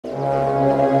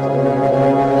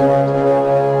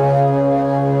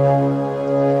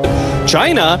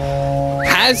China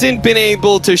hasn't been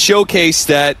able to showcase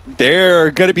that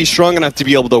they're going to be strong enough to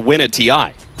be able to win a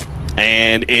TI.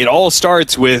 And it all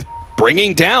starts with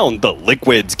bringing down the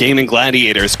Liquid's Gaming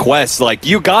Gladiators quest. Like,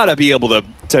 you gotta be able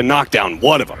to knock down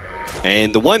one of them.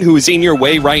 And the one who is in your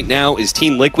way right now is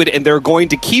Team Liquid, and they're going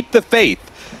to keep the faith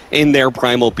in their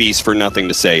primal beast for nothing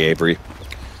to say, Avery.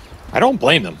 I don't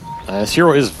blame them.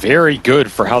 Shiro is very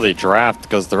good for how they draft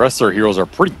because the rest of their heroes are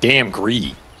pretty damn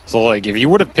greedy. So, like, if you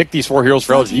would have picked these 4 heroes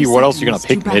for LGD, what else are you going to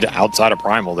pick mid outside of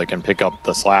primal that can pick up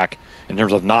the slack in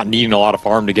terms of not needing a lot of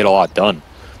farm to get a lot done?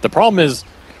 The problem is,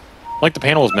 like the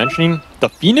panel was mentioning, the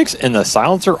Phoenix and the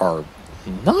Silencer are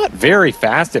not very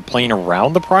fast at playing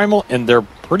around the primal, and they're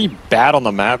pretty bad on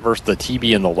the map versus the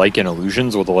TB and the Lycan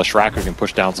illusions with the Leshrac who can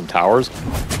push down some towers.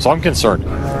 So I'm concerned.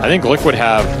 I think Liquid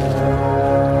have,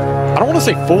 I don't want to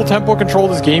say full tempo control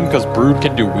of this game because Brood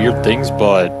can do weird things,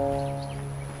 but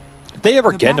if they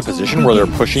ever get in a position where they're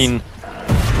pushing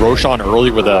Roshan early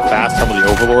with a fast Helm of the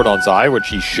Overlord on Zai, which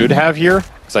he should have here,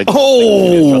 I think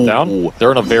shut down.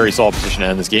 They're in a very solid position to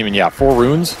end this game, and yeah, 4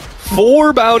 runes.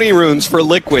 4 bounty runes for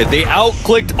Liquid. They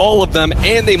outclicked all of them,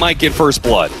 and they might get first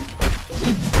blood.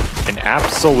 An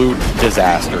absolute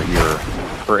disaster here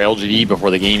for LGD before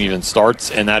the game even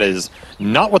starts, and that is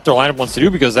not what their lineup wants to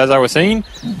do, because as I was saying,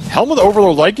 Helm of the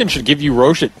Overlord Lycan should give you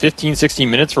Rosh at 15-16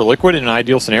 minutes for Liquid in an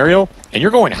ideal scenario, and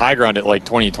you're going high ground at like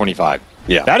 20-25.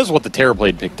 Yeah. That is what the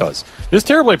Terrorblade pick does. This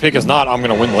Terrorblade pick is not, I'm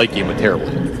going to win late game with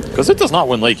Terrorblade, because it does not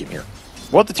win late game here.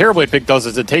 What the Terrorblade pick does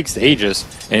is it takes the Aegis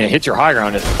and it hits your high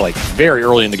ground at like very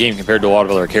early in the game compared to a lot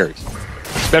of other carries.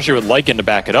 Especially with Lycan to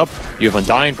back it up. You have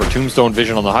Undying for Tombstone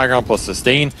Vision on the high ground plus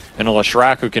Sustain, and a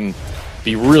Leshrac who can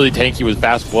be really tanky with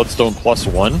Fast Bloodstone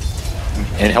 +1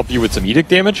 and help you with some Edict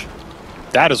damage.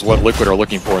 That is what Liquid are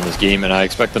looking for in this game, and I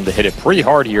expect them to hit it pretty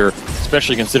hard here,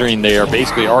 especially considering they are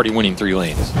basically already winning 3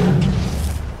 lanes.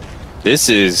 This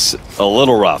is a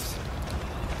little rough.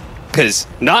 Because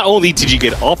not only did you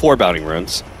get all 4 bounty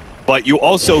runes, but you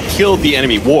also killed the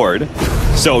enemy ward.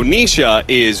 So Nisha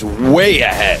is way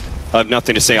ahead of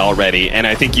Nothing to Say already, and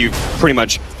I think you've pretty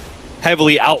much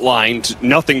heavily outlined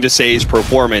Nothing to Say's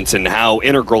performance and how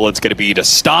integral it's going to be to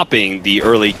stopping the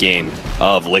early game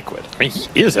of Liquid. I mean,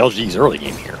 he is LG's early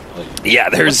game here. Like, yeah,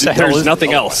 there's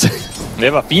nothing else. They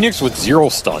have a Phoenix with 0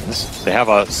 stuns. They have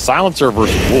a Silencer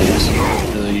versus Wolves.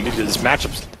 This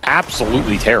matchup's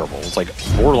absolutely terrible. It's like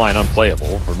borderline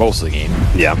unplayable for most of the game.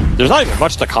 Yeah. There's not even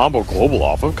much to combo Global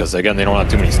off of because, again, they don't have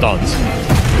too many stuns.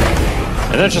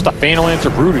 And then it's just a Phantom Lancer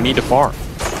Brood who need to farm.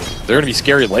 They're going to be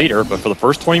scary later, but for the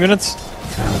first 20 minutes,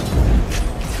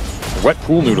 wet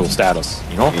pool noodle status,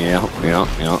 you know? Yeah.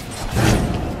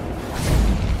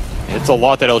 It's a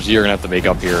lot that LG are going to have to make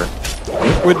up here.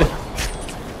 Liquid,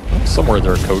 somewhere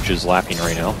their coach is laughing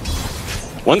right now.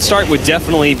 One start would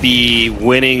definitely be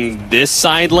winning this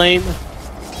side lane.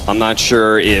 I'm not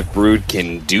sure if Brood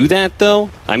can do that, though.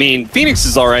 I mean, Phoenix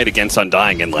is alright against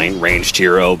Undying in lane. Ranged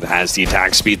hero has the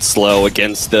attack speed slow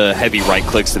against the heavy right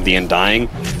clicks of the Undying.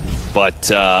 But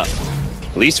at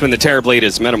least when the Terrorblade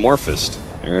is metamorphosed,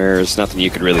 there's nothing you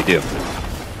could really do.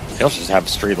 They also just have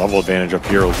straight level advantage up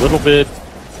here a little bit.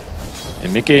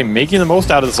 And miCKe making the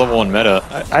most out of this level 1 meta.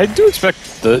 I do expect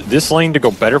this lane to go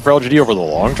better for LGD over the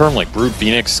long term. Like Brood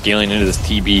Phoenix scaling into this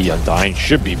TB Undying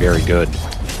should be very good.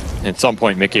 At some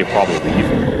point, miCKe will probably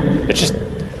leave. It's just,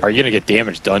 are you going to get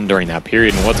damage done during that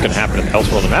period? And what's going to happen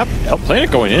elsewhere on the map? Planet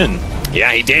going in.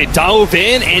 Yeah, he did. Dove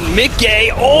in, and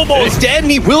miCKe almost dead,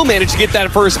 and he will manage to get that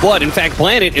first blood. In fact,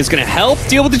 Planet is going to help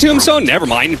deal with the Tombstone. Never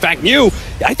mind. In fact,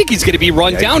 I think he's going to be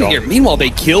run down here. Meanwhile,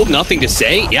 they killed Nothing to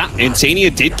Say. Yeah,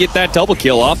 iNSaNiA did get that double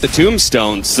kill off the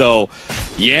Tombstone. So,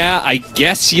 yeah, I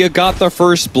guess you got the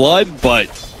first blood, but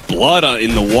blood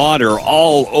in the water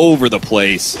all over the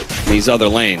place in these other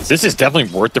lanes. This is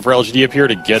definitely worth it for LGD up here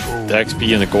to get the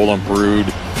XP and the gold on Brood,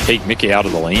 take miCKe out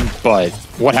of the lane, but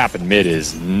what happened mid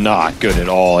is not good at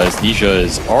all, as Nisha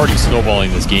is already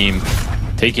snowballing this game,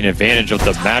 taking advantage of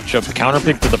the matchup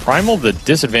counterpick to the Primal, the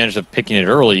disadvantage of picking it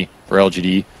early for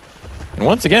LGD. And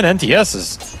once again, NTS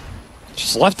is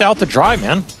just left out to dry,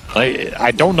 man.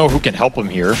 I don't know who can help him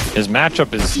here. His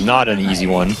matchup is not an easy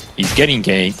one. He's getting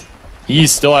ganked. He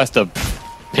still has to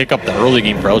pick up the early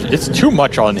game for LGD. It's too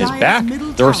much on his back.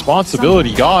 The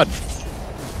responsibility, God.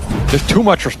 There's too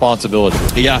much responsibility.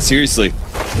 Yeah, seriously.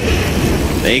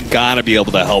 They gotta be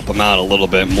able to help him out a little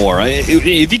bit more.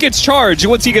 If he gets charged,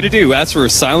 what's he gonna do? Ask for a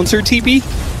silencer TP?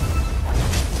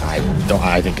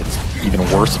 I think it's even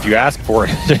worse if you ask for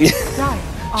it.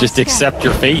 Just accept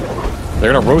your fate.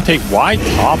 They're gonna rotate wide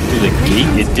top through the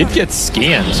gate. It did get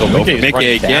scanned, so miCKe is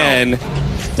running again. down.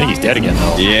 think he's dead again,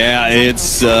 though. Yeah,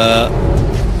 it's...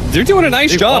 they're doing a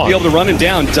nice job being able to run him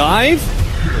down. Dive,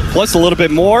 plus a little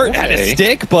bit more at a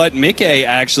stick, but miCKe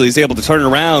actually is able to turn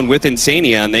around with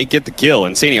iNSaNiA, and they get the kill.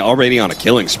 iNSaNiA already on a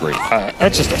killing spree.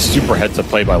 That's just a super heads-up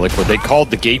play by Liquid. They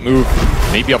called the gate move,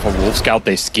 maybe off a Wolf Scout.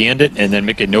 They scanned it, and then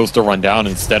miCKe knows to run down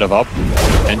instead of up.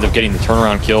 Ends up getting the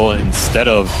turnaround kill instead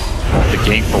of the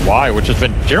gank for Y, which has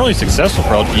been generally successful for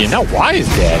LGD, and now Y is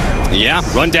dead. Yeah,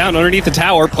 run down underneath the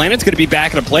tower. Planet's going to be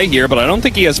back into play here, but I don't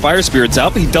think he has Fire Spirits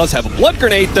out. He does have a Blood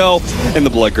Grenade, though, and the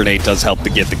Blood Grenade does help to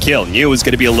get the kill. New is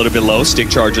going to be a little bit low. Stick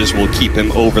charges will keep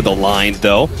him over the line,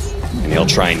 though, and he'll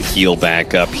try and heal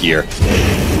back up here.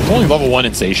 It's only level 1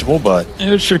 Insatiable, but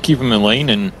it should keep him in lane,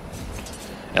 and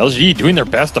LGD doing their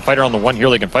best to fight around the one hero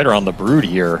they can fight around the Brood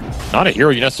here. Not a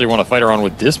hero you necessarily want to fight around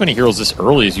with this many heroes this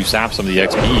early as you sap some of the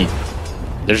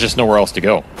XP. There's just nowhere else to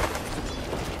go.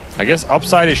 I guess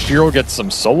upside is Shiro gets some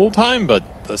solo time,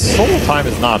 but the solo time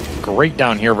is not great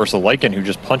down here versus Lycan, who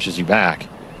just punches you back.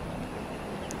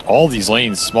 All these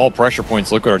lanes, small pressure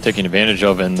points Liquid are taking advantage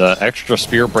of, and the extra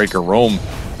Spirit Breaker Roam,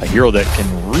 a hero that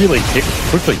can really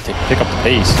quickly pick up the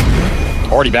pace.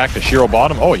 Already back to Shiro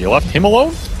bottom. Oh, you left him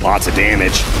alone? Lots of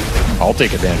damage. I'll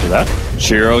take advantage of that.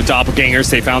 Shiro, doppelgangers,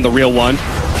 they found the real one.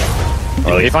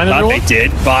 Or they find the real one? They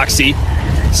did. boxi,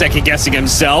 second guessing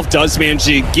himself, does manage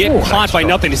to get caught by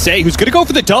NothingToSay, who's going to go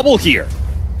for the double here.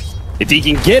 If he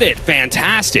can get it,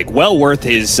 fantastic. Well worth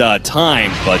his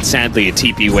time, but sadly a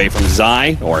TP away from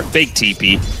Zai, or a fake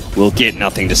TP, will get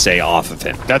NothingToSay off of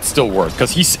him. That's still worth,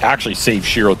 because he's actually saved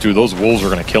Shiro too. Those wolves are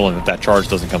going to kill him if that charge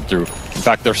doesn't come through. In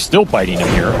fact, they're still biting him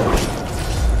here.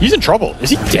 He's in trouble.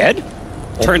 Is he dead?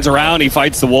 Turns around, he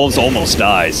fights the wolves, almost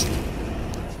dies.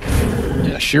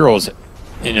 Yeah, Shiro's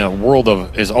in a world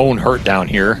of his own hurt down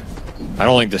here. I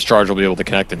don't think this charge will be able to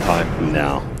connect in time.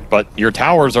 No. But your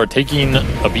towers are taking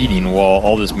a beating while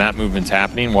all this map movement's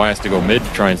happening. Y has to go mid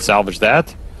to try and salvage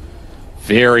that.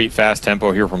 Very fast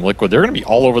tempo here from Liquid. They're going to be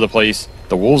all over the place.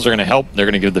 The wolves are going to help. They're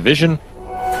going to give the vision,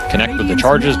 connect with the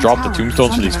charges, drop the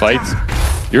tombstones for these fights.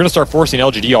 You're going to start forcing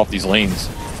LGD off these lanes.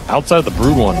 Outside of the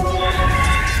Brood one.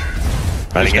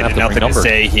 Trying to get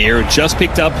NothingToSay here. Just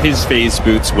picked up his phase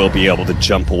boots. Will be able to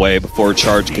jump away before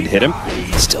charge can hit him.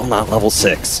 Still not level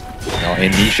 6. No,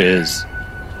 and Nisha is.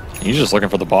 He's just looking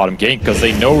for the bottom gank because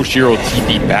they know Shiro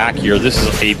TP back here. This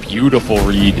is a beautiful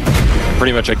read.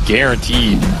 Pretty much a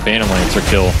guaranteed Phantom Lancer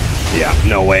kill. Yeah,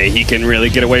 no way he can really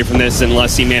get away from this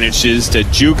unless he manages to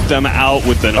juke them out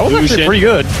with an illusion. That was actually pretty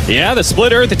good. Yeah, the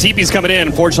splitter, the TP's coming in.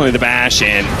 Unfortunately, the bash,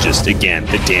 and just, again,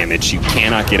 the damage. You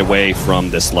cannot get away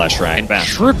from this Leshrac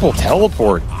bash. Triple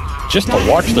teleport just to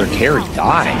watch their carry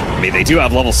die. I mean, they do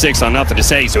have level 6 on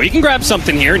NothingToSay, so he can grab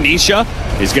something here. Nisha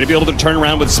is going to be able to turn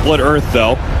around with Split Earth,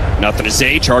 though.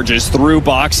 NothingToSay charges through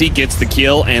boxi, gets the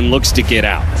kill, and looks to get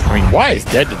out. I mean, Y is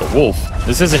dead to the wolf.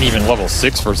 This isn't even level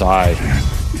 6 for Zai.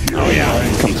 Oh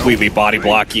yeah, completely body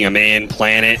blocking him in.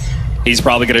 Planet, he's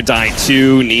probably going to die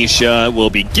too. Nisha will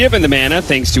be given the mana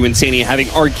thanks to iNSaNiA having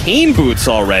arcane boots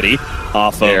already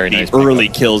off of the early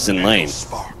kills in lane.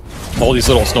 All these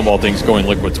little snowball things going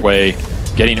Liquid's way,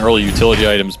 getting early utility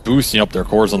items, boosting up their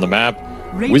cores on the map.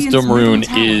 Wisdom Rune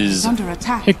is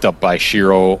picked up by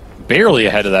Shiro, barely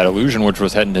ahead of that illusion, which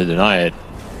was heading to deny it.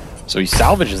 So he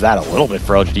salvages that a little bit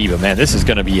for LGD, but man, this is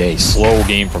going to be a slow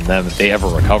game from them if they ever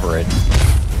recover it.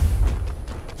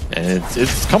 And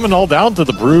it's coming all down to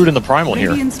the Brood and the Primal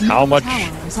here. How much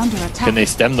can they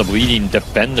stem the bleeding,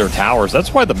 defend their towers?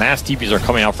 That's why the mass TPs are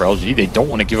coming out for LGD. They don't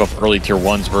want to give up early tier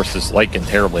 1s versus Lycan and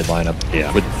Terrorblade lineup.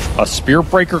 Yeah. With a Spirit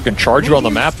Breaker can charge you on the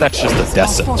map, that's just a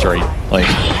death sentence, right?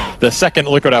 Like, the second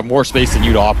Liquid have more space than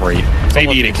you to operate, they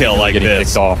need a kill like this.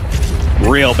 Picked off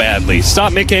real badly.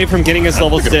 Stop miCKe from getting his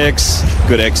level 6.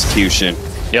 Good execution.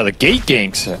 Yeah, the gate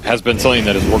ganks has been something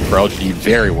that has worked for LGD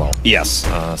very well. Yes.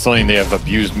 Something they have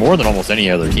abused more than almost any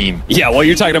other team. Yeah, well,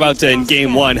 you're talking about in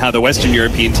Game 1 how the Western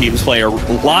European teams play a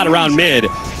lot around mid.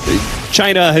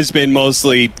 China has been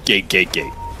mostly gate. Dire's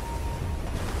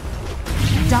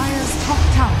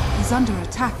top tower is under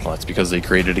attack. Well, that's because they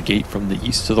created a gate from the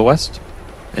east to the west,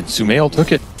 and Sumail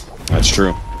took it. That's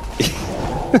true.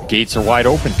 Gates are wide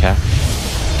open, Cap.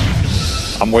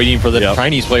 I'm waiting for the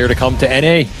Chinese player to come to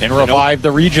NA and revive the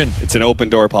region. It's an open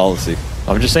door policy.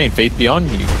 I'm just saying, faith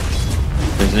beyond you.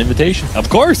 There's an invitation. Of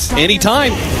course,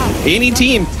 anytime, any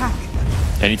team.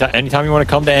 Anytime you want to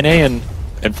come to NA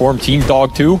and form Team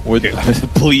Dog 2,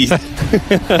 please.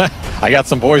 I got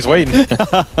some boys waiting.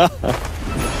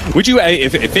 Would you,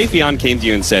 if Faith Beyond came to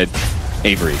you and said,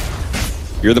 Avery,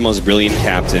 you're the most brilliant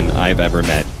captain I've ever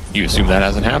met, you assume that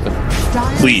hasn't happened?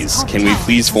 Please, can we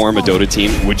please form a Dota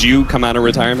team? Would you come out of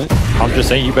retirement? I'm just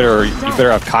saying you better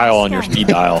have Kyle on your speed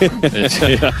dial.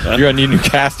 You're gonna need a new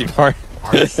casting part.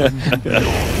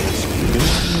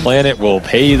 Planet will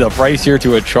pay the price here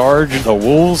to a charge. The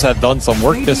Wolves have done some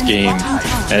work this game,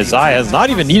 as Zai has not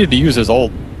even needed to use his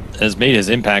ult, has made his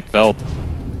impact felt.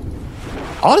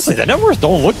 Honestly, the numbers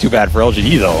don't look too bad for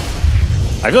LGD though.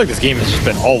 I feel like this game has just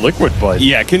been all Liquid, but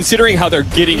yeah, considering how they're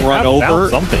getting run over,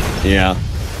 something. Yeah,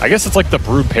 I guess it's like the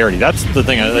Brood parody. That's the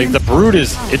thing. Like the Brood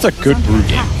it's a good Brood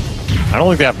game. I don't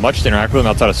think they have much to interact with him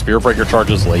outside of Spirit Breaker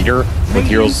charges later with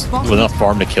heroes with enough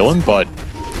farm to kill him, but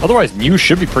otherwise Mew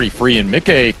should be pretty free, and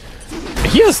miCKe,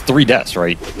 he has 3 deaths,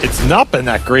 right? It's not been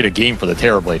that great a game for the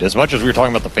Terrorblade. As much as we were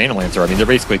talking about the Phantom Lancer, I mean, they're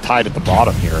basically tied at the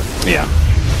bottom here. Yeah.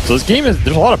 So this game there's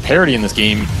a lot of parity in this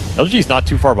game. LG's not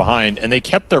too far behind, and they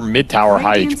kept their mid tower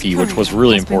high HP, which was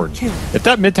really important. If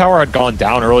that mid tower had gone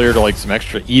down earlier to like some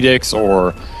extra edicts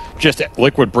or just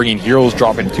Liquid bringing heroes,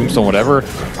 dropping Tombstone, whatever,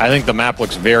 I think the map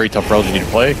looks very tough for LG to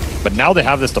play. But now they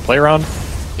have this to play around.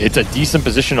 It's a decent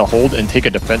position to hold and take a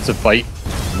defensive fight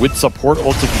with support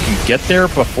ults if you can get there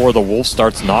before the Wolf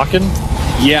starts knocking.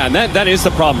 Yeah, and that is the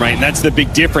problem, right? And that's the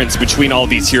big difference between all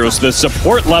these heroes. The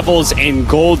support levels and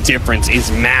gold difference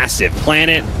is massive.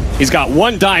 Planet, he's got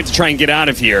 1 dive to try and get out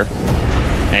of here.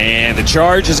 And the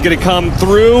charge is going to come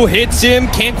through, hits him,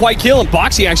 can't quite kill him.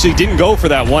 boxi actually didn't go for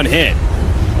that 1 hit.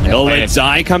 He'll let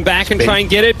Zai come back and try and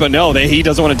get it, but no, he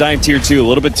doesn't want to die in tier 2. A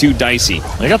little bit too dicey.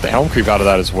 They got the Helm creep out of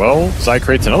that as well. Zai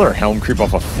creates another Helm creep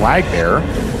off a Flag Bear.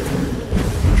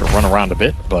 To run around a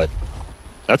bit, but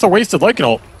that's a wasted Lycan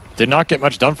ult. Did not get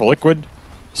much done for Liquid.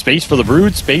 Space for the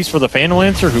Brood, space for the Phantom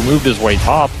Lancer, who moved his way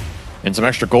top, and some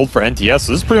extra gold for NTS.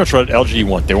 So this is pretty much what LG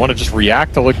want. They want to just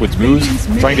react to Liquid's moves,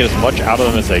 try and get as much out of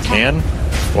them as they can,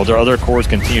 while their other cores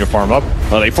continue to farm up.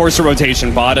 Well, they force a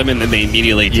rotation bottom, and then they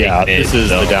immediately take it. This is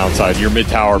the downside. Your mid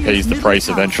tower pays the price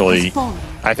eventually.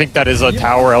 I think that is a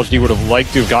tower LG would have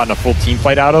liked to have gotten a full team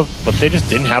fight out of, but they just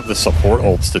didn't have the support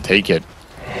ults to take it,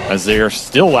 as they are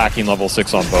still lacking level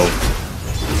 6 on both.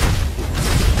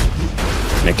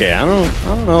 miCKe, I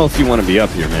don't know if you want to be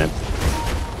up here, man.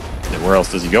 And where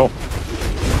else does he go?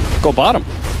 Go bottom.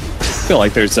 I feel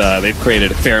like they've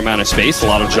created a fair amount of space, a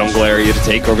lot of jungle area to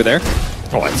take over there.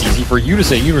 Oh, it's easy for you to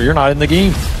say. You're not in the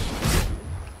game.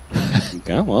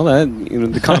 Okay, well,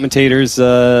 the commentators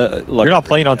look. You're not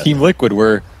playing on Team Liquid,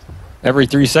 where every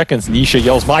 3 seconds Nisha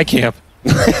yells "My camp."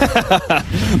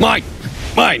 Mine.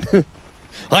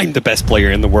 I'm the best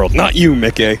player in the world, not you,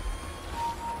 miCKe.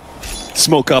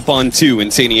 Smoke up on 2,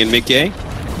 iNSaNiA and miCKe.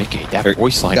 miCKe, that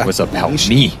voice line was about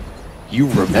me. You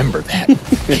remember that,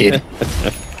 kid.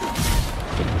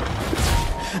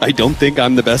 I don't think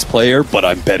I'm the best player, but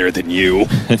I'm better than you.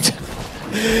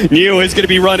 Neo is going to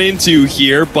be run into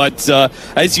here, but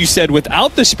as you said,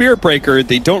 without the Spirit Breaker,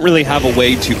 they don't really have a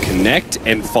way to connect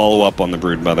and follow up on the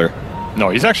Broodmother. No,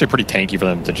 he's actually pretty tanky for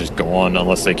them to just go on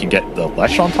unless they can get the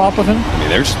Lesh on top of him. I mean,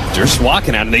 they're just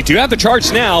walking at him. They do have the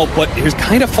charge now, but he's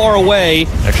kind of far away.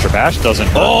 Extra bash doesn't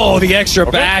hurt. Oh, the extra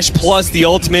bash plus the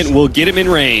ultimate will get him in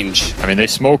range. I mean, they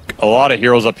smoke a lot of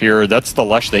heroes up here. That's the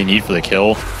Lesh they need for the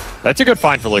kill. That's a good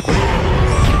find for Liquid.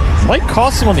 Might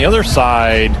cost them on the other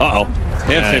side. Uh-oh.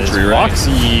 They have Sentry, right?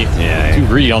 boxi too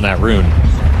greedy on that rune.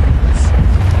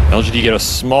 LGD get a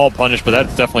small punish, but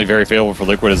that's definitely very favorable for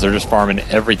Liquid as they're just farming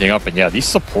everything up. And yeah, these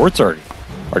supports are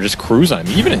just cruising. I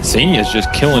mean, even iNSaNiA is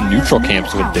just killing neutral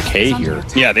camps with Decay here.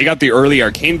 Yeah, they got the early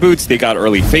Arcane boots. They got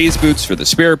early Phase boots for the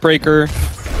Spirit Breaker.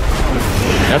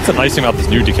 That's the nice thing about this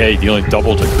new Decay, dealing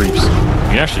double to creeps. You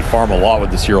can actually farm a lot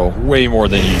with this hero, way more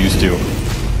than you used to.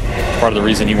 Part of the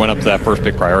reason he went up to that first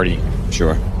pick priority.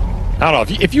 Sure. I don't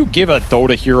know, if you give a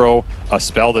Dota hero a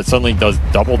spell that suddenly does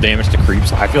double damage to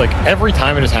creeps, I feel like every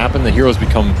time it has happened, the heroes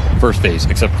become first phase,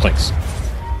 except Clinks.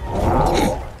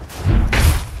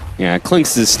 Yeah,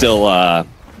 Clinks is still,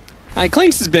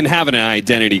 Clinks has been having an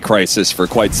identity crisis for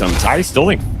quite some time. I still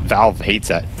think Valve hates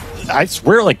that. I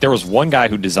swear, like, there was one guy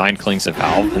who designed Clinks at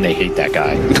Valve, and they hate that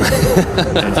guy.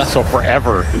 And so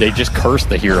forever, they just curse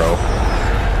the hero.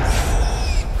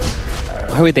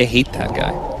 Why would they hate that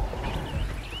guy?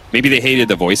 Maybe they hated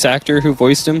the voice actor who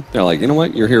voiced him. They're like, you know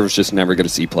what? Your hero's just never going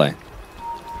to see play.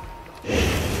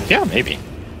 Yeah, maybe.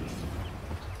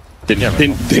 Then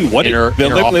what did...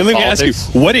 Let me ask you,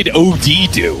 what did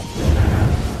OD do?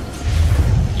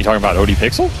 You talking about OD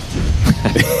Pixel?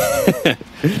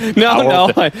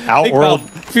 No. Outworld.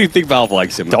 I think Valve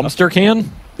likes him. Dumpster can?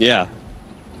 Yeah.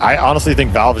 I honestly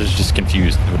think Valve is just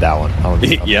confused with that one.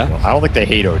 Yeah. I don't think they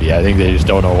hate OD. I think they just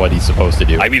don't know what he's supposed to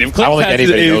do. I mean, if I don't think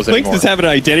anybody knows Clinkz anymore. is having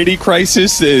an identity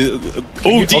crisis,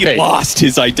 OD lost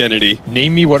his identity.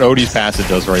 Name me what OD's passive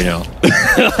does right now.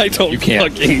 I don't. You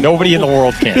can't. Fucking Nobody in the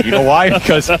world can. You know why?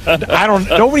 Because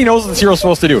nobody knows what this hero's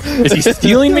supposed to do. Is he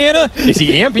stealing mana? Is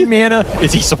he amping mana?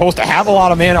 Is he supposed to have a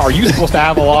lot of mana? Are you supposed to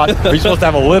have a lot? Are you supposed to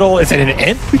have a little? Is it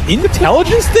an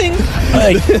intelligence thing?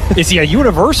 Like, is he a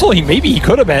universal? Maybe he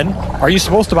could have been. Are you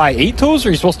supposed to buy 8-toes? Are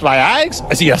you supposed to buy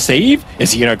Ags? Is he a save?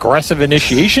 Is he an aggressive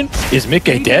initiation? Is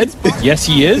miCKe dead? Yes,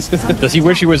 he is. Does he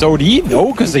wish he was OD?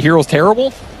 No, because the hero's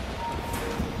terrible.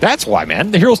 That's why,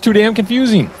 man. The hero's too damn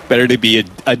confusing. Better to be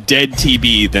a dead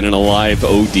TB than an alive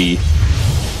OD.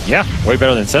 Yeah, way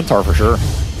better than Centaur for sure.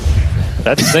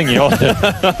 That's the thing, you know.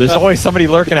 There's always somebody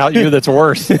lurking out you that's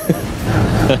worse.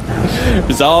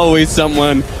 There's always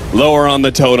someone lower on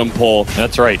the totem pole.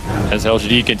 That's right. As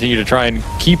LGD continue to try and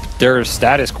keep their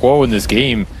status quo in this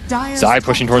game, Zai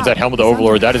pushing towards that Helm of the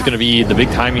Overlord. That is going to be the big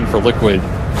timing for Liquid.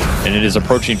 And it is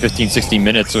approaching 15-16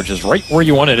 minutes, which is right where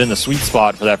you want it in the sweet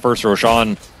spot for that first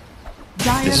Roshan.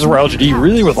 This is where LGD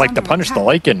really would like to punish the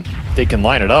Lycan. They can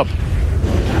line it up.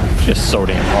 Just so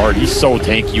damn hard. He's so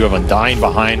tanky. You have Undying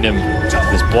behind him.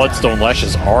 His Bloodstone Lesh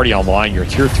is already online. Your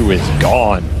tier 2 is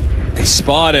gone. They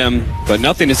spot him, but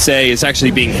NothingToSay is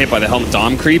actually being hit by the Helm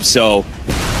Dom creep, so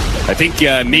I think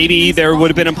maybe there would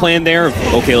have been a plan there.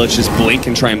 Okay, let's just blink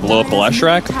and try and blow up the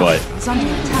Leshrac, but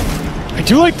I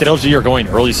do like that LG are going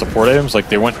early support items, like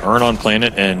they went Earn on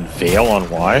Planet and Veil on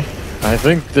Y. I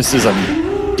think this is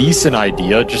a decent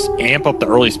idea. Just amp up the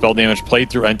early spell damage, play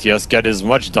through NTS, get as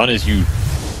much done as you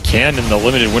can in the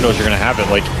limited windows you're going to have it.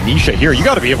 Like Nisha here, you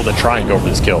got to be able to try and go for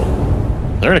this kill.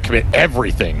 They're going to commit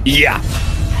everything. yeah,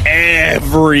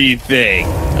 everything.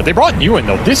 They brought New in,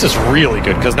 though. This is really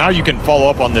good, because now you can follow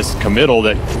up on this committal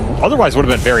that otherwise would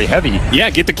have been very heavy. Yeah,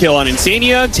 get the kill on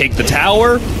iNSaNiA, take the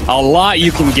tower. A lot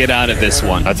you can get out of this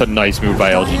one. That's a nice move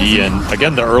by LGD, and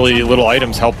again, the early little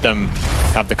items help them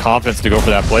have the confidence to go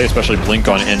for that play, especially Blink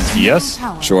on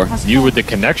NTS. Sure. You with the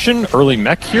connection, early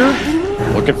mech here,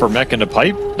 looking for mech into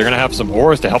pipe. They're going to have some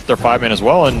auras to help their 5-man as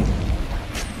well, and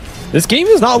this game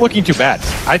is not looking too bad.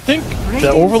 I think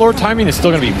the Overlord timing is still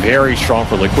going to be very strong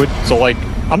for Liquid. So, like,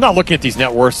 I'm not looking at these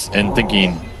net worths and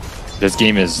thinking this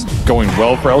game is going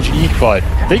well for LGD, but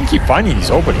they can keep finding these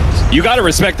openings. You got to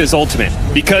respect this ultimate,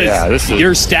 because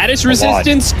your status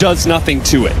resistance does nothing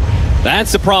to it.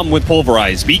 That's the problem with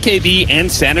Pulverize. BKB and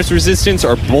status resistance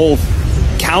are both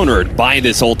countered by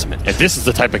this ultimate. And this is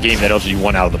the type of game that LGD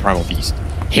won out of the Primal Beast.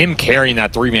 Him carrying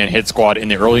that 3-man hit squad in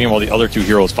the early game while the other two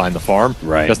heroes find the farm.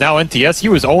 Right. Because now NTS, he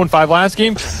was 0-5 last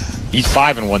game. He's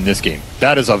 5-1 this game.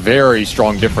 That is a very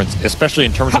strong difference, especially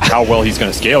in terms of how well he's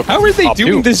going to scale. How are they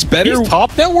doing this better? He's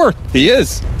top net worth. He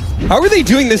is. How are they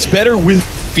doing this better with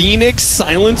Phoenix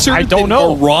Silencer I don't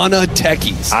know. Piranha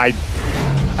Techies? I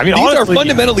mean, these honestly, are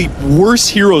fundamentally worse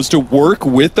heroes to work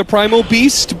with the Primal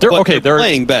Beast, they're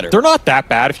playing better. They're not that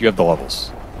bad if you have the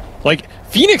levels. Like,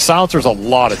 Phoenix Silencer's a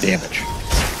lot of damage.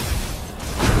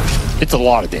 It's a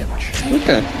lot of damage.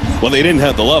 Okay. Well, they didn't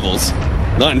have the levels.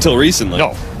 Not until recently.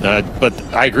 No, but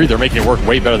I agree. They're making it work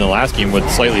way better than last game with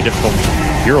slightly difficult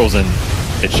heroes, and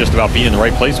it's just about being in the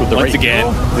right place with the right hero.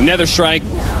 Once again, the Nether Strike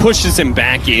pushes him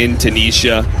back into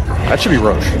Nisha. That should be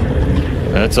Roche.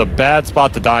 And it's a bad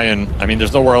spot to die in. I mean,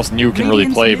 there's nowhere else New can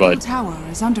really play, but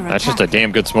that's just a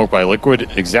damn good smoke by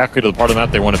Liquid. Exactly to the part of the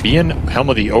map they want to be in. Helm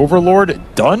of the Overlord,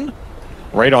 done.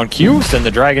 Right on cue. Send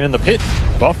the dragon in the pit.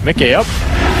 Buff miCKe up.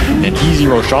 An easy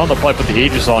Roshan. They'll probably put the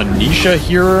Aegis on Nisha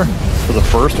here for the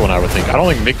first one, I would think. I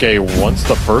don't think miCKe wants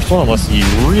the first one unless he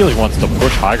really wants to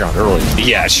push high ground early.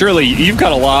 Yeah, surely you've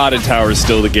got a lot of towers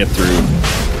still to get through.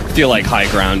 I feel like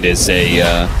high ground is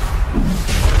a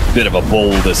bit of a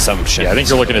bold assumption. Yeah, I think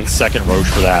you're looking at second Roche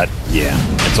for that. Yeah.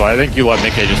 And so I think you let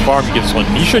miCKe just farm. You give this one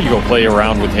Nisha. You go play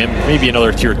around with him. Maybe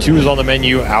another tier 2 is on the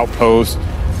menu. Outpost.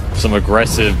 Some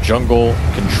aggressive jungle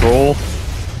control.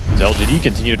 LGD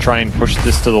continue to try and push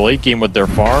this to the late game with their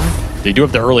farm. They do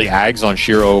have the early Ags on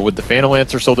Shiro with the Phantom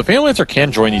Lancer, so the Phantom Lancer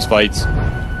can join these fights.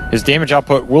 His damage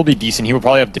output will be decent. He will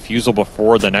probably have Diffusal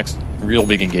before the next real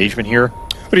big engagement here.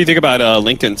 What do you think about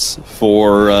Lincoln's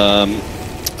for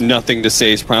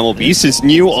NothingToSay's Primal Beast? Is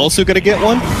New also going to get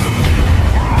one?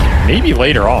 Maybe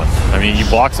later on. I mean, you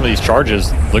block some of these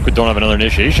charges, Liquid don't have another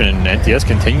initiation, and NTS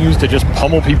continues to just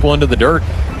pummel people into the dirt.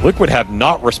 Liquid have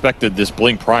not respected this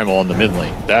Blink Primal on the mid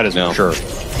lane. That is for sure.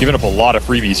 Giving up a lot of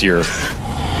freebies here.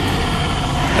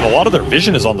 And a lot of their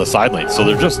vision is on the side lane, so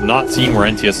they're just not seeing where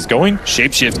NTS is going.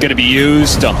 Shapeshift going to be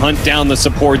used to hunt down the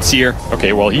supports here.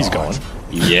 Okay, well, he's gone.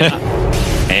 Yeah.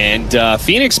 And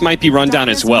Phoenix might be run down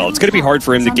as well. It's going to be hard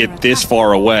for him to get this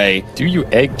far away. Do you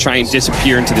egg? Try and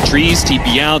disappear into the trees,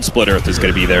 TP out. Split Earth is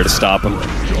going to be there to stop him.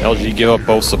 LG give up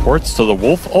both supports to the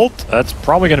Wolf ult. That's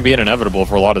probably going to be an inevitable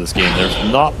for a lot of this game. There's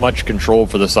not much control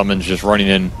for the summons just running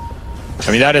in.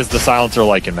 I mean, that is the silencer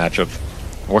Lycan matchup.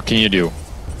 What can you do?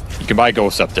 You can buy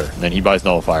Ghost Scepter, and then he buys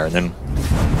Nullifier, and then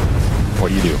what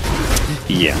do you do?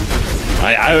 Yeah.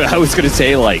 I was going to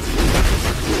say, like,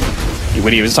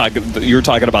 when he was talking, you were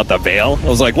talking about the Veil. I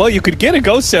was like, well, you could get a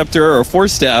Ghost Scepter or a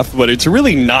Force Staff, but it's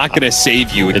really not going to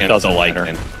save you against the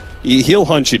Lycan. He'll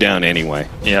hunt you down anyway.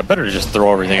 Yeah, better to just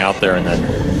throw everything out there and then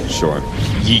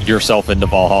yeet yourself into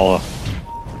Valhalla.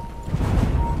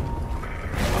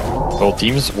 Both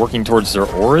teams working towards their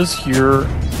auras here.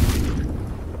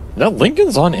 That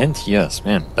Lincoln's on NTS,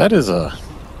 man. That is a...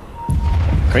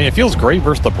 I mean, it feels great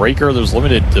versus the Breaker. There's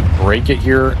limited to break it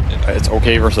here. It's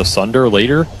okay versus Sunder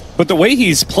later. But the way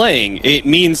he's playing, it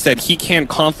means that he can't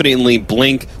confidently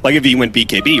blink, like if he went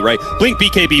BKB, right? Blink,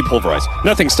 BKB, Pulverize.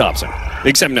 Nothing stops him,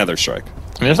 except Nether Strike. I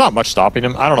mean, there's not much stopping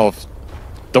him. I don't know if...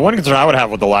 The one concern I would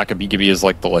have with the lack of BKB is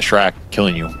like the Leshrac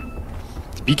killing you.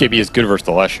 BKB is good versus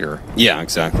the Lesh here. Yeah,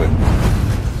 exactly.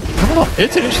 I don't know.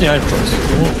 It's an interesting item choice.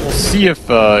 We'll see if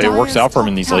it works out for him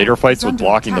in these later fights with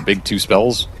blocking the big 2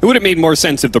 spells. It would have made more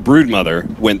sense if the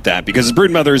Broodmother went that, because the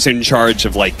Broodmother is in charge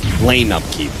of, like, lane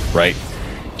upkeep, right?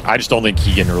 I just don't think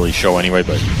he can really show anyway,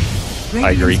 but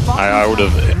I agree. I would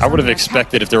have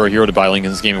expected if there were a hero to buy Link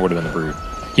in this game, it would have been the Brood.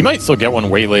 He might still get one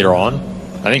way later on.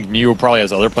 I think Mew probably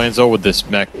has other plans, though, with this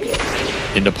mech.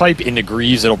 Into Pipe, into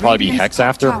Greaves, it'll probably be Hex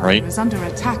after, right? I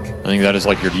think that is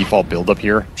like your default build-up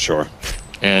here. Sure.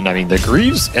 And, I mean, the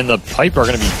Greaves and the Pipe are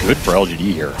going to be good for LGD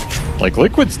here. Like,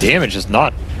 Liquid's damage is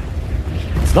not...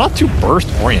 It's not too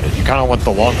burst-oriented. You kind of want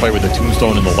the long fight with the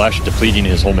Tombstone and the Lesh depleting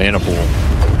his whole mana pool.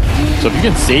 So if you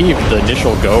can save the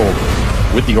initial go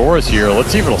with the auras here, let's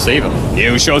see if it'll save him.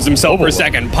 Mew shows himself for a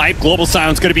second. Pipe, Global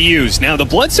Silence going to be used. Now, the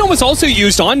Bloodstone was also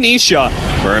used on Nisha.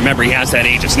 But remember, he has that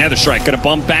Aegis. Nether Strike going to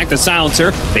bump back the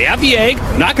Silencer. They have the Egg.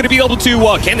 Not going to be able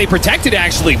to... can they protect it,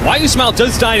 actually? Why Smile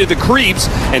does die to the creeps.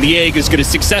 And the Egg is going to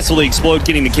successfully explode,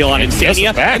 getting the kill on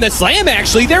iNSaNiA. And the Slam,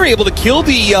 actually, they're able to kill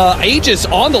the Aegis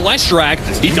on the Leshrac.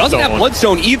 He doesn't have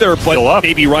Bloodstone either, but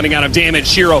maybe running out of damage.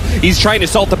 Shiro, he's trying to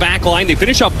assault the back line. They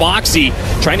finish off boxi,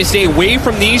 trying to stay away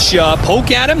from Nisha. Poke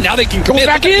at him. Now they can commit.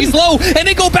 Back in. He's low, and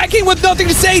they go back in with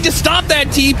NothingToSay to stop that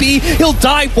TP. He'll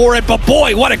die for it, but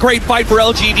boy, what a great fight for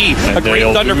LGD. And a great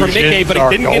thunder from miCKe, but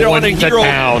he didn't get it on a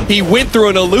hero. He went through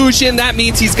an illusion. That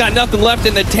means he's got nothing left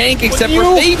in the tank except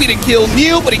for maybe to kill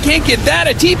Mew, but he can't get that.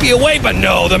 A TP away, but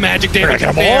no, the magic damage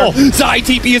is there. Zai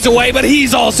TP is away, but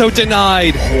he's also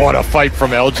denied. What a fight from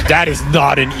LG. That is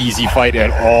not an easy fight at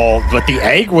all, but the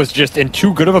Egg was just in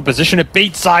too good of a position. It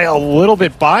baits Zai a little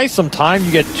bit. Buy some time.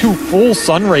 You get 2 full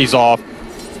sun rays off.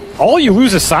 All you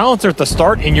lose is Silencer at the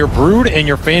start, and your Brood and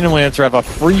your Phantom Lancer have a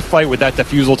free fight with that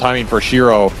defusal timing for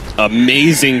Shiro.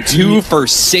 Amazing 2 for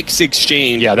 6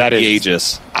 exchange. Yeah, that is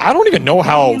Aegis. I don't even know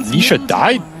how Nisha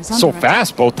died so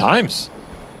fast both times.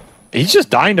 He's just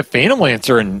dying to Phantom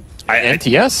Lancer and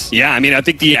NTS. Yeah, I mean, I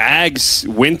think the Ags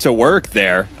went to work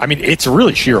there. I mean, it's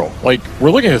really Shiro. Like,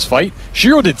 we're looking at this fight.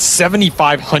 Shiro did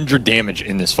 7,500 damage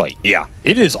in this fight. Yeah.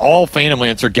 It is all Phantom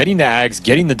Lancer, getting the Ags,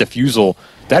 getting the defusal.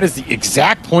 That is the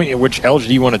exact point at which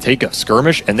LGD want to take a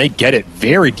skirmish, and they get it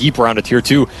very deep around a tier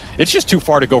 2. It's just too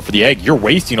far to go for the Egg. You're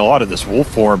wasting a lot of this Wolf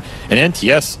form. And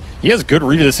NTS, he has a good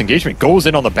read of this engagement. Goes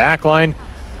in on the back line.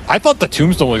 I thought the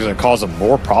Tombstone was going to cause him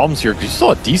more problems here because you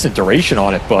saw a decent duration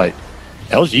on it, but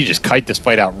LG just kite this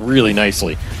fight out really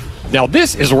nicely. Now,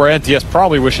 this is where NTS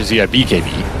probably wishes he had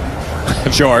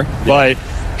BKB. Sure. But,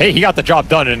 hey, he got the job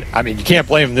done, and, I mean, you can't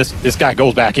blame him. This guy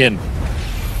goes back in.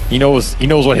 He knows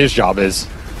what his job is.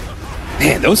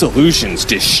 Man, those illusions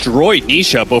destroyed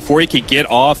Nisha before he could get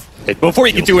off, before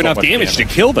he could do enough damage to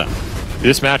kill them.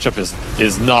 This matchup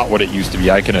is not what it used to be,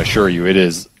 I can assure you. It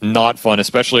is not fun,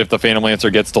 especially if the Phantom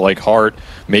Lancer gets to, like, Heart,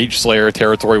 Mage Slayer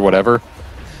territory, whatever.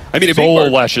 I mean, Solo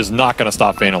Lesh is not going to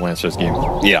stop Phantom Lancer's game.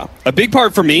 Yeah. A big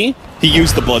part for me, he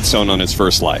used the Bloodstone on his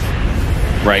first life,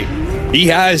 right? He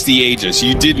has the Aegis.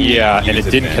 You didn't. Yeah, and it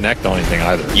didn't connect on anything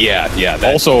either. Yeah.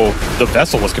 Also, the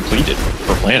vessel was completed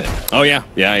for Planet. Oh, yeah.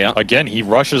 Again, he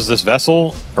rushes this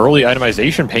vessel. Early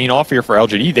itemization paying off here for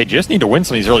LGD. They just need to win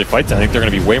some of these early fights. I think they're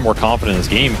going to be way more confident in this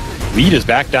game. Lead is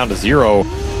back down to 0.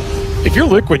 If you're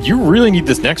Liquid, you really need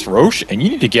this next Roche, and you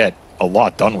need to get a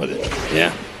lot done with it.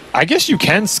 Yeah. I guess you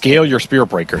can scale your Spirit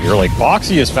Breaker here. Like,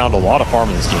 boxi has found a lot of farm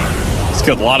in this game. It's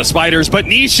killed a lot of spiders, but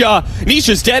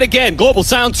Nisha's dead again. Global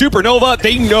Sound, Supernova,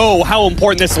 they know how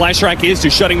important this Leshrac is to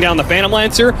shutting down the Phantom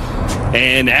Lancer.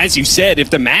 And as you said,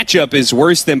 if the matchup is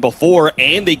worse than before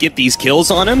and they get these kills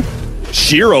on him,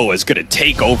 Shiro is going to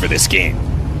take over this game.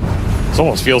 This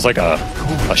almost feels like a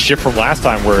shift from last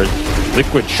time where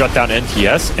Liquid shut down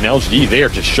NTS and LGD, they are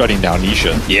just shutting down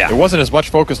Nisha. Yeah. It wasn't as much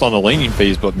focused on the laning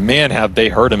phase, but man, have they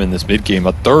hurt him in this mid game.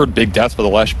 A third big death for the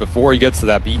Lesh before he gets to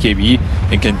that BKB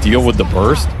and can deal with the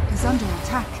burst. Is under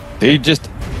attack.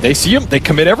 They see him, they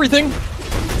commit everything.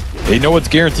 They know it's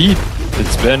guaranteed.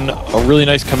 It's been a really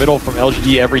nice committal from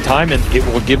LGD every time, and it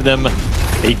will give them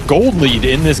a gold lead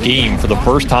in this game for the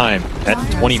first time at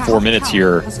 24 minutes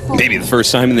here. Maybe the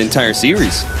first time in the entire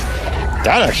series.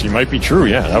 That actually might be true,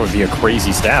 yeah. That would be a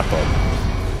crazy stat,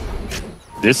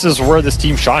 but this is where this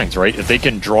team shines, right? If they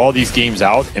can draw these games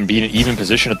out and be in an even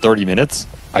position at 30 minutes,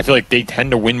 I feel like they tend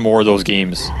to win more of those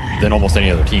games than almost any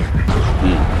other team.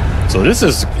 So this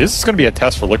is going to be a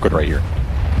test for Liquid right here.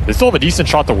 They still have a decent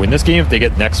shot to win this game if they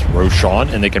get next Roshan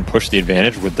and they can push the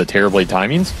advantage with the Terrorblade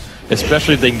timings,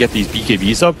 especially if they can get these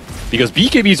BKBs up, because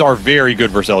BKBs are very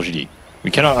good versus LGD. We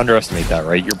cannot underestimate that,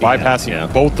 right? You're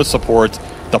bypassing both the supports.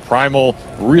 The Primal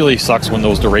really sucks when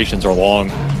those durations are long.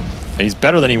 And he's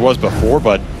better than he was before,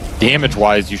 but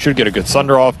damage-wise, you should get a good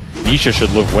Sunder off. Nisha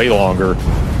should live way longer.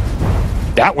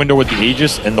 That window with the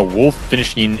Aegis and the Wolf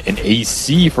finishing an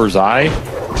AC for Zai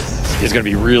is going to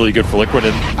be really good for Liquid,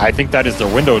 and I think that is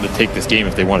their window to take this game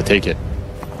if they want to take it.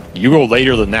 You go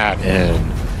later than that,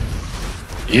 and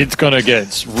it's going to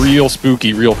get real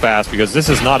spooky real fast, because this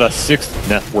is not a 6th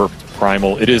networked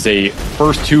Primal. It is a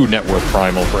first 2 network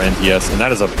Primal for NTS, and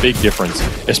that is a big difference,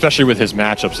 especially with his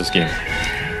matchups this game.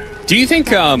 Do you think,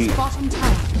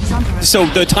 so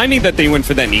the timing that they went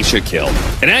for that Nisha kill,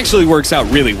 it actually works out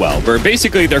really well, where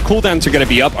basically their cooldowns are going to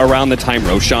be up around the time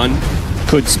Roshan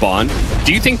could spawn.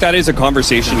 Do you think that is a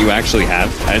conversation you actually have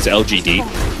as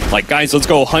LGD? Like, guys, let's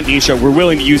go hunt Nisha. We're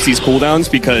willing to use these cooldowns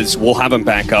because we'll have them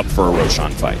back up for a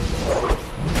Roshan fight.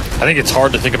 I think it's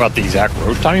hard to think about the exact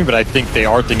road timing, but I think they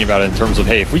are thinking about it in terms of,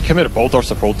 hey, if we commit both our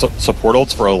support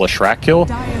ults for a Leshrac kill,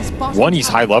 one, he's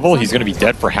high level, he's going to be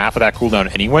dead for half of that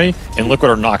cooldown anyway, and Liquid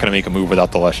are not going to make a move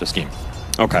without the Lesh this game.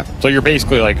 Okay. So you're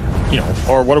basically like, you know,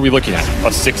 or what are we looking at?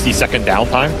 A 60-second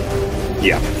downtime?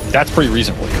 Yeah, that's pretty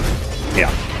reasonable here. Yeah,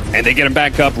 and they get him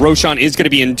back up. Roshan is going to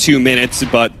be in 2 minutes,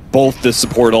 but both the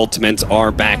support ultimates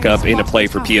are back up into play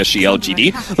for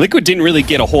PSG.LGD. Liquid didn't really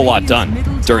get a whole lot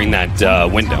done during that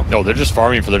window. No, they're just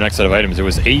farming for their next set of items. It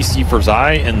was AC for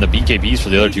Zai and the BKBs for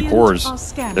the other 2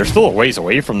 cores. They're still a ways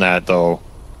away from that, though.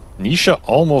 Nisha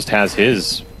almost has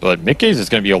his, but miCKe's is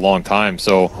going to be a long time,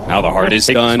 so now the heart is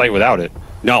done. Fight without it.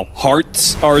 No,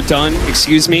 hearts are done,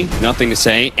 excuse me, nothing to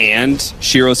say, and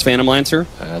Shiro's Phantom Lancer.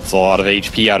 That's a lot of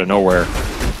HP out of nowhere.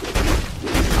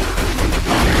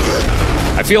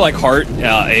 I feel like heart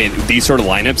in these sort of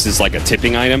lineups is like a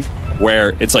tipping item,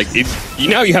 where it's like, if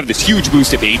you have this huge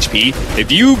boost of HP,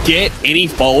 if you get any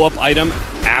follow-up item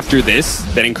after this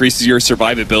that increases your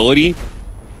survivability,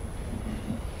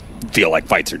 I feel like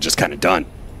fights are just kind of done.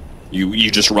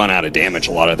 You just run out of damage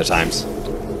a lot of the times.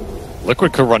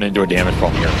 Liquid could run into a damage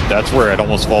problem here. That's where it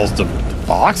almost falls to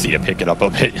boxi to pick it up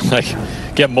a bit. Like,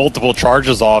 get multiple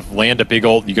charges off, land a big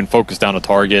ult, you can focus down a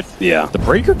target. Yeah. The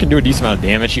Breaker can do a decent amount of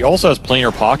damage. He also has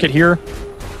Planar Pocket here,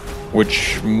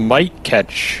 which might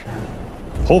catch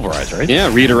Pulverize, right?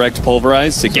 Yeah, redirect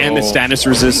Pulverize. Again, the status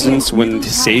resistance wouldn't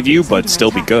save you, but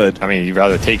still be good. I mean, you'd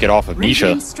rather take it off of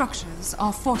Nisha.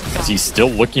 As he's still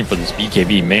looking for this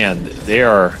BKB. Man, they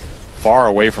are far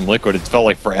away from Liquid. It's felt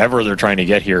like forever they're trying to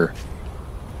get here.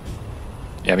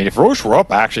 Yeah, I mean, if Roche were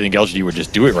up, I actually think LGD would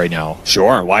just do it right now.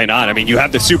 Sure, why not? I mean, you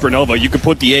have the Supernova, you could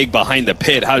put the egg behind the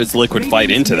pit. How does Liquid fight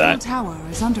into that?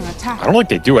 I don't think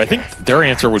they do. I think their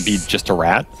answer would be just to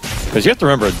rat. Because you have to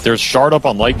remember, there's Shard up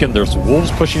on Lycan, there's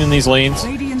Wolves pushing in these lanes,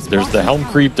 there's the Helm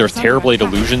Creep, there's Terrorblade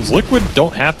Illusions. Liquid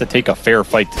don't have to take a fair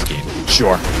fight this game.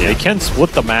 Sure. They can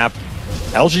split the map.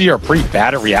 LGD are pretty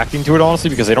bad at reacting to it,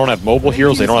 honestly, because they don't have mobile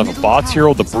heroes, they don't have a bots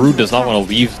hero. The Brood does not want to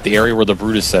leave the area where the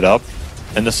Brood is set up.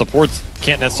 And the supports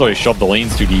can't necessarily shove the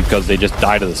lanes too deep because they just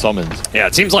die to the summons. Yeah,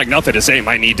 it seems like NothingToSay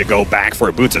might need to go back for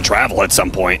a Boots of Travel at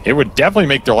some point. It would definitely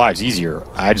make their lives easier.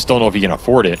 I just don't know if he can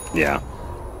afford it. Yeah.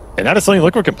 And that is something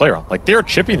Liquid can play around. Like, they're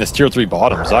chipping this tier 3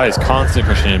 bottom. Zai is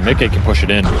constantly pushing in. miCKe can push it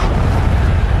in.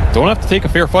 Don't have to take a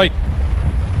fair fight.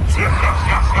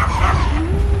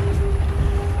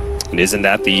 And isn't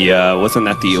that the, wasn't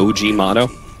that the OG motto?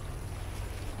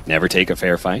 Never take a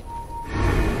fair fight?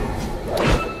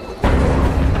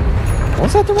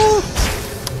 Was that the motto?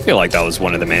 I feel like that was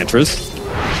one of the mantras.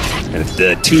 And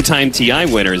the 2-time TI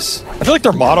winners, I feel like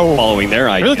their motto following their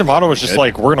idea. I feel like their motto was just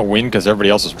like, we're going to win because everybody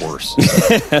else is worse.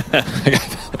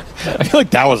 I feel like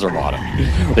that was their motto.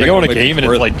 They go in a game and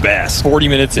it's like best 40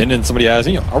 minutes in and somebody asks,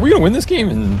 are we going to win this game?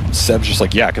 And Seb's just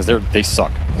like, yeah, because they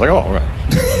suck. I was like, oh, all right.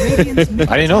 I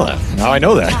didn't know that. Now I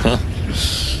know that.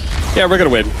 Yeah, we're going to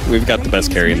win. We've got the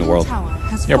best carry in the world.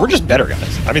 Yeah, we're just better,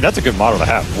 guys. I mean, that's a good motto to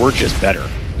have. We're just better.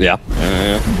 Yeah.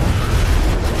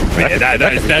 I mean,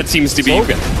 that seems to be...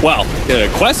 slogan. Well,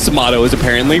 Quest's motto is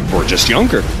apparently, we're just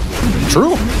younger.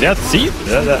 True. Yeah, see,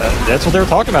 that's what they were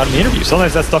talking about in the interview.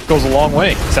 Sometimes that stuff goes a long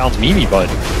way. It sounds memey, but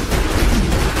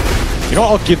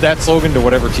I'll give that slogan to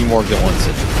whatever team org that wants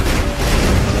it.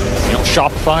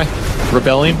 Shopify,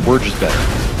 Rebellion, we're just better.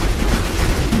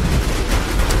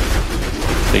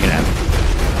 They can have it.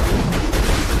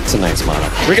 It's a nice motto.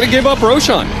 We're going to give up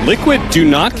Roshan. Liquid do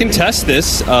not contest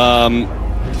this.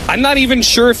 I'm not even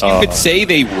sure if you could say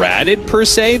they ratted, per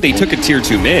se. They took a tier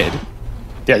 2 mid.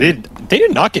 Yeah, they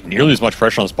did not get nearly as much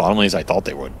pressure on this bottom lane as I thought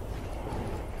they would.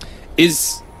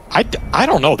 I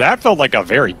don't know. That felt like a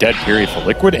very dead period for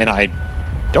Liquid, and I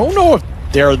don't know if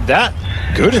they're that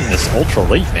good in this ultra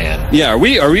late, man. Yeah, are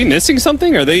we missing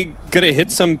something? Are they going to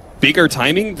hit some bigger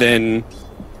timing than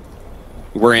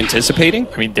we're anticipating?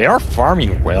 I mean, they are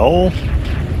farming well.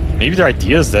 Maybe their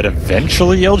idea is that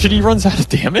eventually LGD runs out of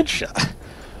damage.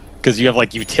 Because you have,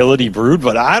 like, utility brood,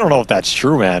 but I don't know if that's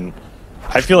true, man.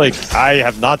 I feel like I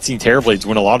have not seen Terrorblades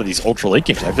win a lot of these ultra late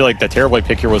games. I feel like the Terrorblade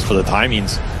pick here was for the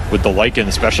timings with the Lycan,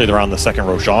 especially around the second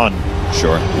Roshan.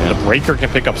 Sure. Yeah. The Breaker can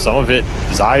pick up some of it.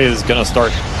 Zaya is going to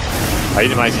start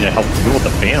itemizing to help deal with the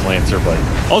Phantom Lancer, but...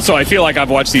 Also, I feel like I've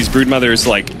watched these Broodmothers,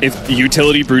 like, if the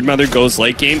utility Broodmother goes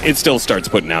late game, it still starts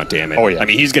putting out damage. Oh, yeah. I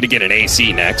mean, he's going to get an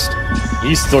AC next.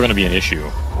 He's still going to be an issue.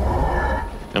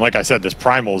 And like I said, this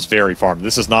Primal is very farmed.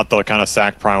 This is not the kind of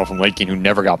sack Primal from late game who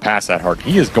never got past that heart.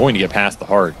 He is going to get past the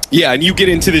heart. Yeah, and you get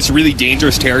into this really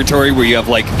dangerous territory where you have,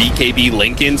 like, BKB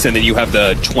Lincolns, and then you have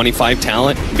the 25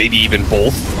 talent, maybe even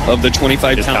both of the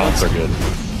 25 His talents are good.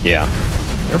 Yeah.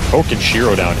 They're poking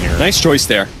Shiro down here. Nice choice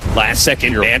there. Last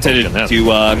second Manta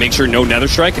to make sure no Nether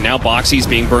Strike, and now boxi's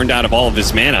being burned out of all of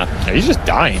his mana. Yeah, he's just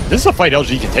dying. This is a fight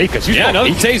LG can take.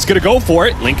 NothingToSay's going to go for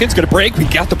it. Lincoln's going to break. We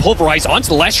got the Pulverize onto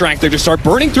the last rank. They're going to start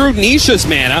burning through Nisha's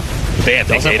mana. They have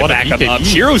to back him up.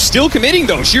 Shiro's still committing,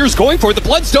 though. Shiro's going for it. The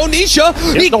Bloodstone Nisha.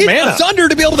 He gets under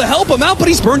to be able to help him out, but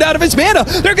he's burned out of his mana.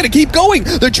 They're going to keep going.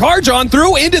 The charge on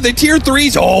through into the tier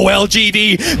 3s. Oh,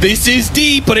 LGD. This is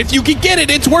deep, but if you can get it,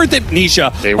 it's worth it.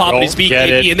 Nisha popping his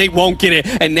BKB, and they won't get it.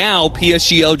 And now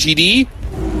PSG.LGD,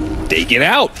 they get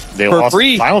out for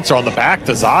free. Silencer on the back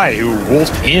to Zai, who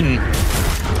wolfed in.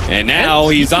 And now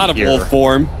he's out of wolf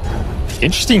form.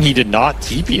 Interesting he did not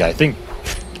TP, I think.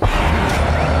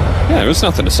 Yeah, there was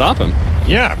nothing to stop him.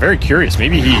 Yeah, very curious.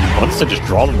 Maybe he wants to just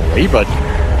draw them away, but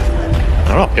I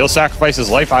don't know. He'll sacrifice his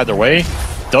life either way.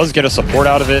 Does get a support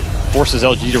out of it. Forces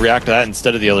LG to react to that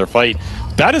instead of the other fight.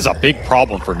 That is a big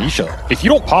problem for Nisha. If you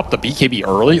don't pop the BKB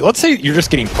early, let's say you're just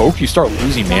getting poked, you start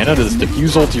losing mana to this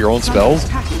diffusal to your own spells.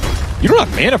 You don't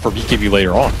have mana for BKB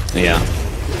later on. Yeah.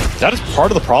 That is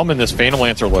part of the problem in this Phantom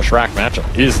Lancer Leshrac matchup.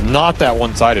 It is not that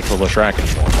one-sided for Leshrac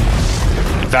anymore.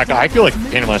 In fact, I feel like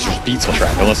Phantom Lancer just beats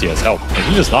Leshrac unless he has help. And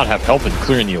he does not have help in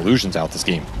clearing the illusions out this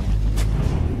game.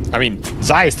 I mean,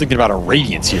 Zai is thinking about a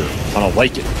Radiance here on a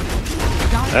Lycan.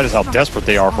 That is how desperate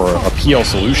they are for a PL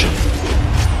solution.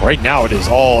 Right now, it is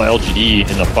all LGD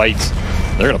in the fights.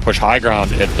 They're going to push high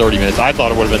ground at 30 minutes. I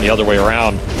thought it would have been the other way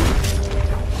around.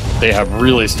 They have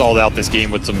really stalled out this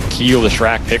game with some key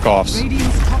Leshrac pickoffs.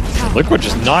 Liquid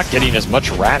just not getting as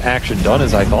much rat action done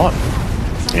as I thought.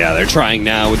 Yeah, they're trying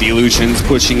now with the illusions,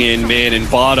 pushing in mid and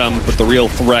bottom, but the real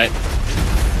threat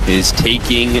is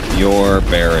taking your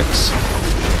barracks.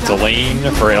 It's a lane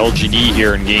for LGD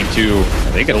here in game 2.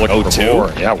 They can look for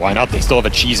more. Yeah, why not? They still have a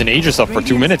Cheese and Aegis up for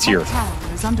 2 minutes here.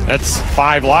 That's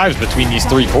 5 lives between these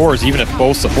 3 cores, even if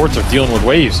both supports are dealing with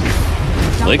waves.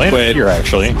 Liquid here,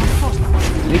 actually.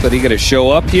 Anybody gonna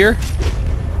show up here?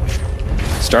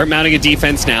 Start mounting a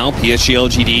defense now,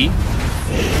 PSG.LGD.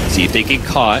 See if they get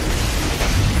caught.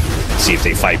 See if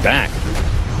they fight back.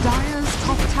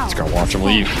 Just gonna watch them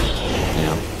leave.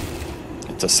 Yeah.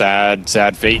 It's a sad,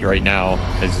 sad fate right now,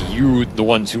 as you, the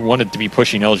ones who wanted to be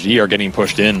pushing LG, are getting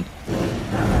pushed in.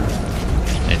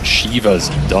 And Shiva's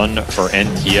done for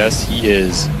NTS. He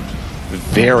is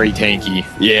very tanky.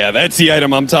 Yeah, that's the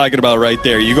item I'm talking about right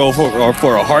there. You go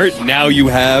for a heart, now you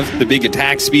have the big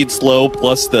attack speed slow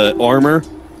plus the armor.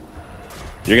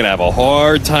 You're going to have a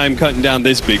hard time cutting down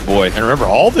this big boy. And remember,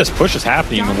 all this push is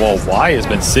happening while Y has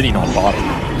been sitting on bottom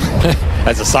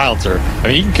as a silencer. I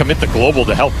mean, he can commit the global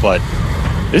to help, but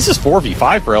this is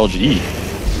 4v5 for LGD.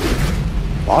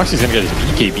 Boxy's gonna get his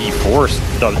BKB forced.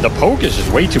 The poke is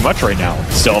just way too much right now.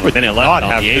 Still have a minute left on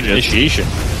have the Aegis. initiation.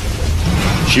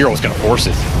 Shiro's gonna force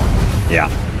it. Yeah,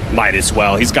 might as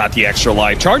well. He's got the extra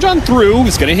life. Charge on through.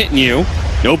 He's gonna hit you.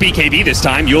 No BKB this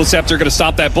time. Yule Scepter gonna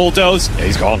stop that bulldoze. Yeah,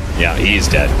 he's gone. Yeah, he's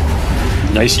dead.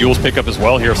 Nice Yule's pickup as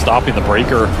well here, stopping the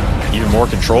breaker. Even more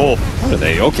control. What are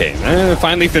they? Okay,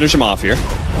 finally finish him off here.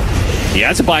 He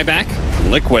has a buyback.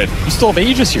 Liquid. You still have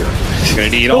Aegis here. He's gonna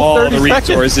need Still all 30 the seconds.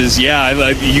 resources. Yeah,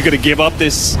 you gonna give up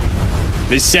this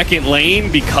second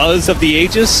lane because of the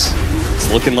Aegis? It's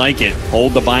looking like it.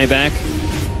 Hold the buyback.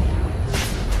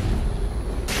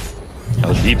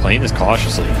 LGD playing this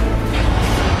cautiously.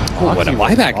 Oh, what a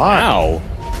buyback now.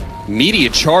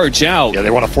 Immediate charge out. Yeah, they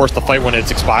want to force the fight when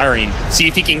it's expiring. See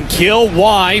if he can kill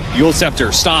Y. Yule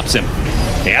Scepter stops him.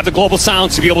 They have the global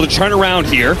silence to be able to turn around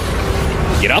here.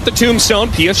 Get out the tombstone.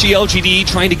 PSG.LGD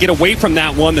trying to get away from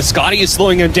that one. The Scotty is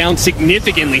slowing him down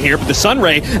significantly here, but the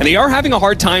Sunray, and they are having a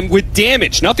hard time with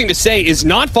damage. Nothing to say is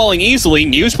not falling easily.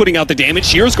 New's putting out the damage.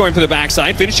 Shiro's going for the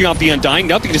backside, finishing off the Undying.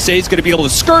 Nothing to say is going to be able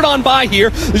to skirt on by here.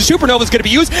 The Supernova is going to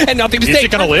be used, and Nothing to say. Is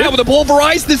it going to live? With a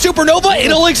pulverize the Supernova,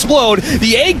 it'll explode.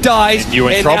 The egg dies, You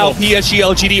in and trouble. now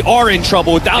PSG.LGD are in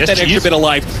trouble without Yes, that extra geez. bit of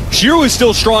life. Shiro is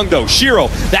still strong, though. Shiro,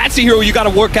 that's the hero you got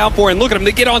to work out for, and look at him.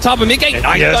 They get on top of miCKe.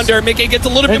 Nice yes. Thunder. miCKe gets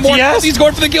a little bit And more. yes. He's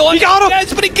going for the kill. He got him.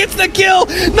 Yes, but he gets the kill.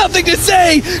 Nothing to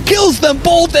say. Kills them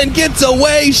both and gets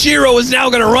away. Shiro is now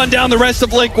going to run down the rest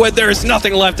of Liquid. There is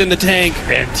nothing left in the tank.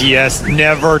 MTS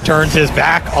never turns his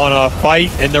back on a fight,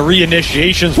 and the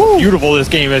reinitiations were beautiful this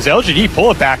game as LGD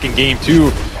pull it back in game 2.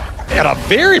 And a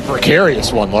very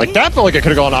precarious one. Like, that felt like it could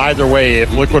have gone either way if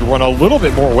Liquid went a little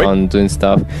bit more weight. On doing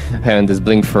stuff, having this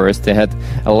blink first, they had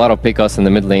a lot of pickoffs in the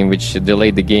mid lane, which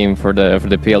delayed the game for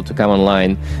the PL to come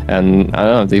online. And I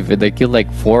don't know, they killed like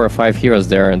 4 or 5 heroes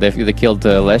there, and they killed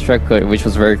Leshrac, which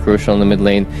was very crucial in the mid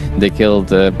lane. They killed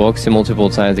boxi multiple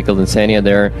times. They killed iNSaNiA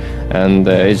there, and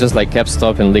it just like kept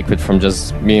stopping Liquid from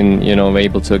just being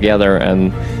able to gather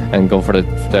and go for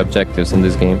the objectives in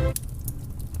this game.